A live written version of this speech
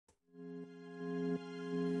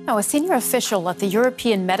Now, a senior official at the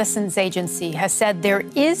European Medicines Agency has said there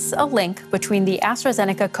is a link between the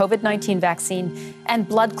AstraZeneca COVID-19 vaccine and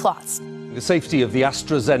blood clots. The safety of the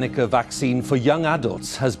AstraZeneca vaccine for young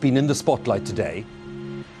adults has been in the spotlight today.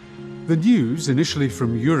 The news, initially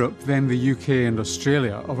from Europe, then the UK and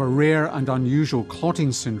Australia, of a rare and unusual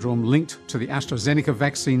clotting syndrome linked to the AstraZeneca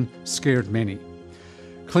vaccine scared many.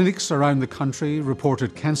 Clinics around the country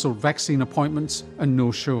reported cancelled vaccine appointments and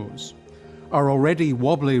no-shows. Our already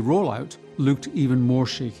wobbly rollout looked even more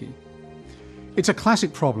shaky. It's a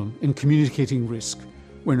classic problem in communicating risk,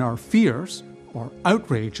 when our fears, or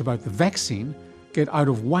outrage about the vaccine, get out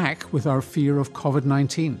of whack with our fear of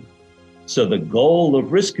COVID-19. So the goal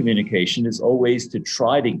of risk communication is always to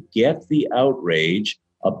try to get the outrage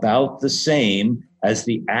about the same as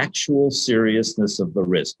the actual seriousness of the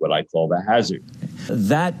risk, what I call the hazard.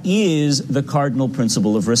 That is the cardinal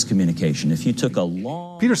principle of risk communication. If you took a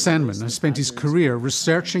long... Peter Sandman has spent his career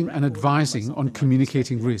researching and advising on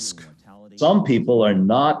communicating risk. Some people are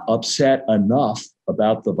not upset enough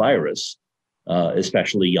about the virus,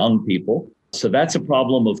 especially young people. So that's a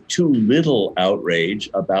problem of too little outrage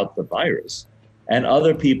about the virus. And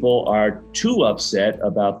other people are too upset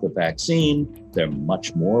about the vaccine. They're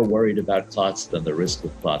much more worried about clots than the risk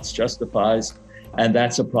of clots justifies. And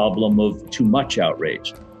that's a problem of too much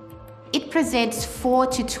outrage. It presents 4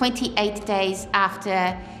 to 28 days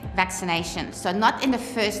after vaccination. So not in the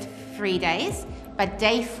first 3 days, but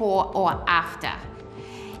day 4 or after.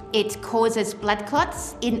 It causes blood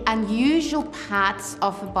clots in unusual parts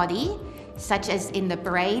of the body, such as in the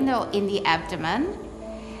brain or in the abdomen.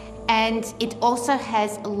 And it also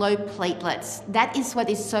has low platelets. That is what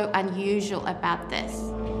is so unusual about this.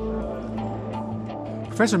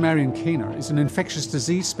 Professor Marion Kainer is an infectious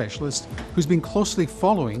disease specialist who's been closely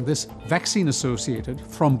following this vaccine-associated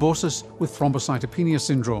thrombosis with thrombocytopenia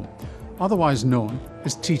syndrome, otherwise known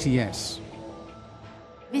as TTS.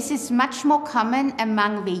 This is much more common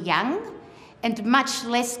among the young and much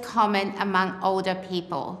less common among older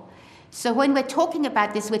people. So when we're talking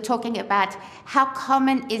about this, we're talking about how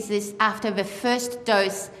common is this after the first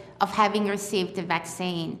dose of having received the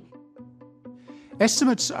vaccine.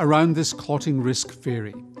 Estimates around this clotting risk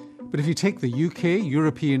vary, but if you take the UK,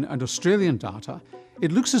 European and Australian data,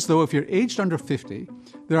 it looks as though if you're aged under 50,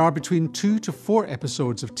 there are between 2 to 4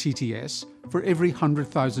 episodes of TTS for every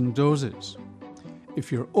 100,000 doses.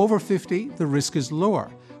 If you're over 50, the risk is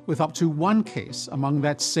lower, with up to 1 case among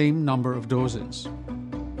that same number of doses.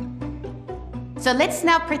 So let's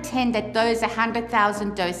now pretend that those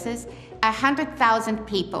 100,000 doses are 100,000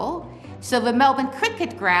 people. So the Melbourne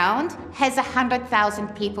Cricket Ground has 100,000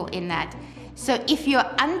 people in that. So if you're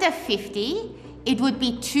under 50, it would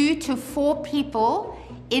be 2 to 4 people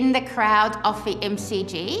in the crowd of the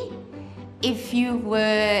MCG. If you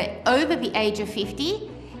were over the age of 50,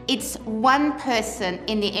 it's 1 person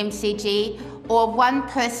in the MCG or 1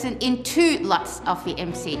 person in 2 lots of the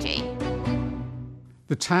MCG.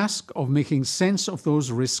 The task of making sense of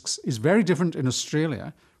those risks is very different in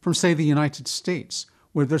Australia from, say, the United States,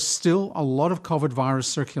 where there's still a lot of COVID virus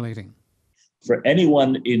circulating. For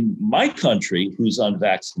anyone in my country who's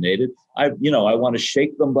unvaccinated, I want to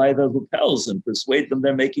shake them by the lapels and persuade them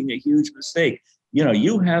they're making a huge mistake.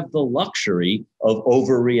 You have the luxury of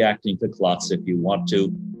overreacting to clots if you want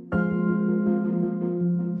to.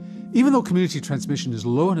 Even though community transmission is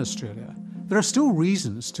low in Australia, there are still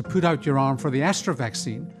reasons to put out your arm for the Astra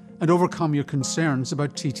vaccine and overcome your concerns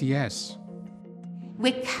about TTS.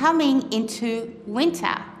 We're coming into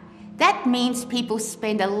winter. That means people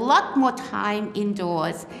spend a lot more time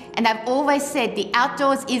indoors. And I've always said the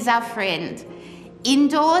outdoors is our friend.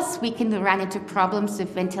 Indoors, we can run into problems with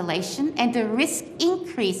ventilation and the risk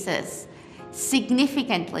increases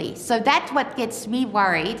significantly. So that's what gets me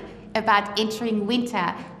worried about entering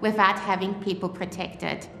winter without having people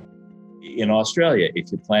protected. In Australia,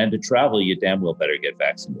 if you plan to travel, you damn well better get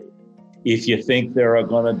vaccinated. If you think there are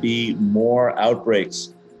going to be more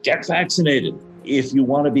outbreaks, get vaccinated. If you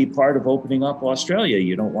want to be part of opening up Australia,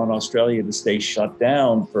 you don't want Australia to stay shut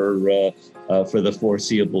down for the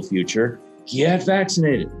foreseeable future, get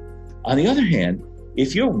vaccinated. On the other hand,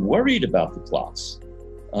 if you're worried about the clots,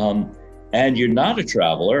 and you're not a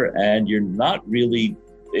traveler and you're not really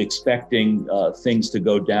expecting things to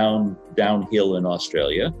go downhill in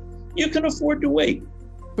Australia, you can afford to wait.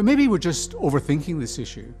 But maybe we're just overthinking this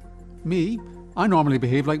issue. Me, I normally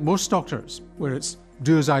behave like most doctors, where it's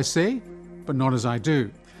do as I say, but not as I do.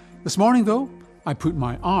 This morning, though, I put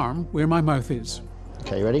my arm where my mouth is.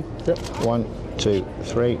 Okay, you ready? Yep. 1, 2,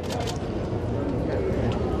 3.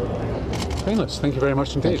 Painless. Thank you very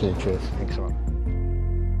much indeed. Thank you. Cheers. Thanks a lot.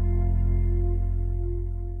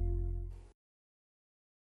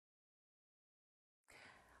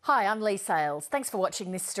 Hi, I'm Lee Sales. Thanks for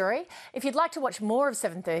watching this story. If you'd like to watch more of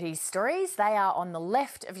 7:30's stories, they are on the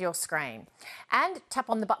left of your screen. And tap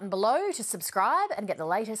on the button below to subscribe and get the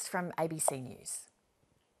latest from ABC News.